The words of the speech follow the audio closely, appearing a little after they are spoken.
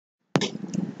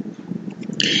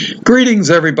Greetings,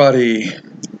 everybody.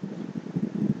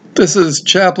 This is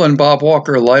Chaplain Bob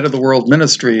Walker, Light of the World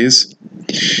Ministries.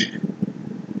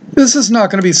 This is not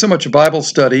going to be so much a Bible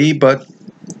study, but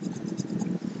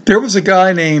there was a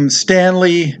guy named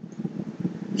Stanley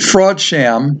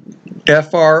Frodsham,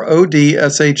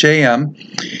 F-R-O-D-S-H-A-M.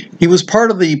 He was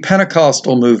part of the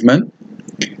Pentecostal movement,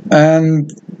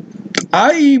 and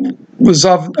I was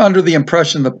under the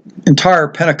impression the entire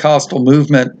Pentecostal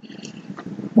movement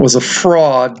was a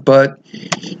fraud, but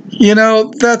you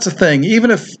know, that's the thing. Even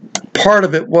if part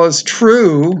of it was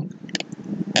true,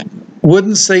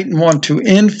 wouldn't Satan want to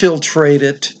infiltrate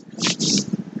it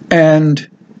and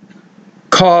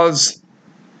cause,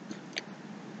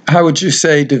 how would you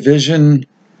say, division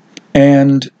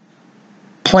and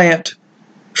plant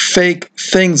fake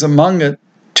things among it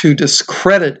to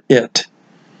discredit it?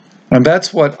 And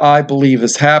that's what I believe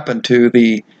has happened to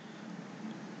the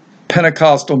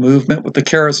Pentecostal movement with the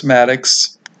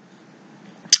charismatics.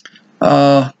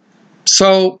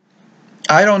 So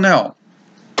I don't know.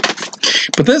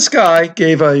 But this guy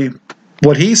gave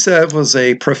what he said was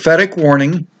a prophetic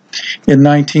warning in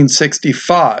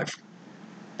 1965.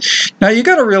 Now you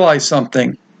got to realize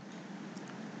something.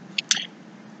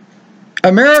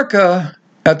 America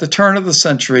at the turn of the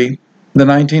century, the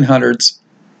 1900s,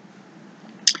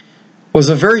 was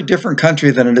a very different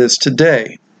country than it is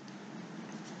today.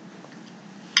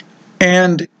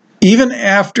 And even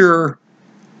after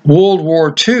World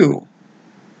War II,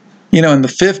 you know, in the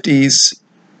 50s,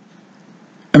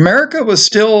 America was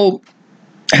still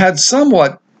had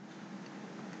somewhat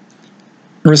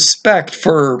respect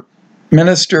for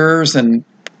ministers and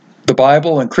the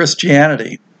Bible and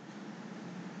Christianity.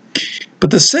 But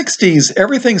the 60s,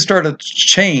 everything started to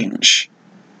change.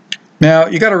 Now,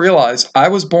 you got to realize, I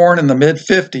was born in the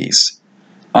mid-50s.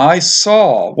 I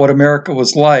saw what America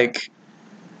was like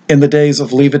in the days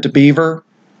of Leave It to Beaver,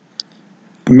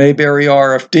 Mayberry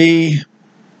RFD,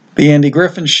 the Andy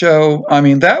Griffin Show. I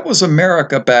mean, that was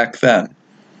America back then.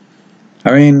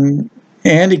 I mean,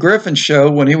 Andy Griffin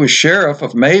Show, when he was sheriff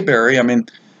of Mayberry, I mean,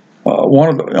 one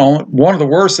of the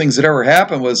worst things that ever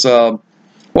happened was, what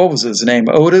was his name,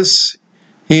 Otis?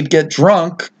 He'd get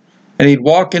drunk, and he'd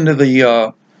walk into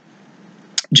the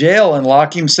jail and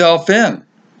lock himself in.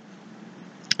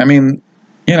 I mean,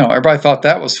 you know, everybody thought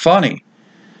that was funny.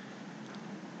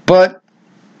 But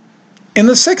in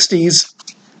the 60s,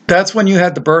 that's when you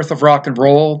had the birth of rock and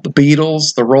roll, the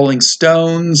Beatles, the Rolling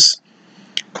Stones,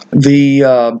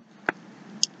 the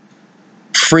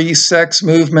free sex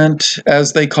movement,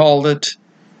 as they called it.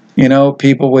 You know,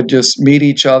 people would just meet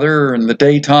each other in the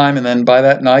daytime, and then by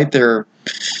that night they're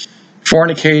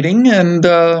fornicating. And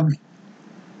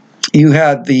you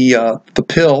had the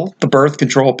pill, the birth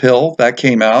control pill, that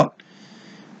came out,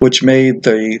 which made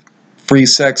the free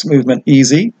sex movement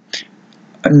easy.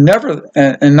 And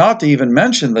not to even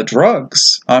mention the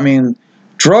drugs. I mean,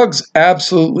 drugs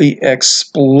absolutely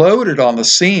exploded on the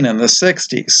scene in the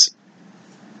 60s.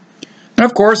 And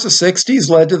of course, the 60s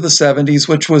led to the 70s,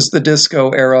 which was the disco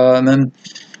era, and then,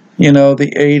 you know, the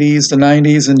 80s, the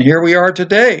 90s, and here we are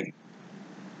today.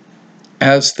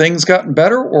 Has things gotten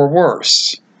better or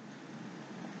worse?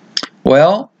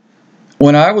 Well,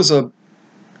 when I was a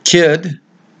kid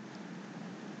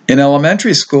in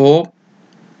elementary school,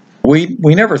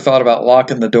 we never thought about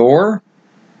locking the door,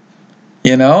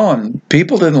 you know, and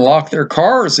people didn't lock their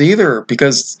cars either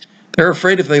because they're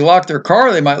afraid if they lock their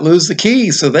car, they might lose the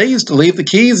keys. So they used to leave the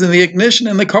keys in the ignition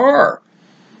in the car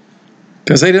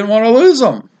because they didn't want to lose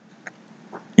them.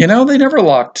 You know, they never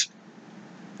locked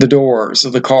the doors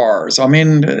of the cars. I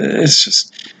mean, it's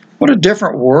just, what a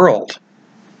different world.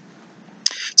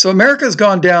 So America's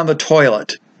gone down the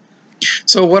toilet.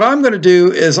 So what I'm going to do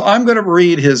is I'm going to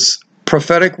read his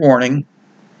prophetic warning,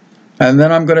 and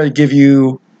then I'm going to give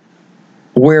you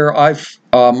where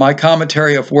my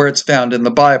commentary of where it's found in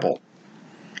the Bible.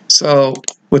 So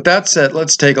with that said,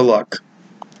 let's take a look.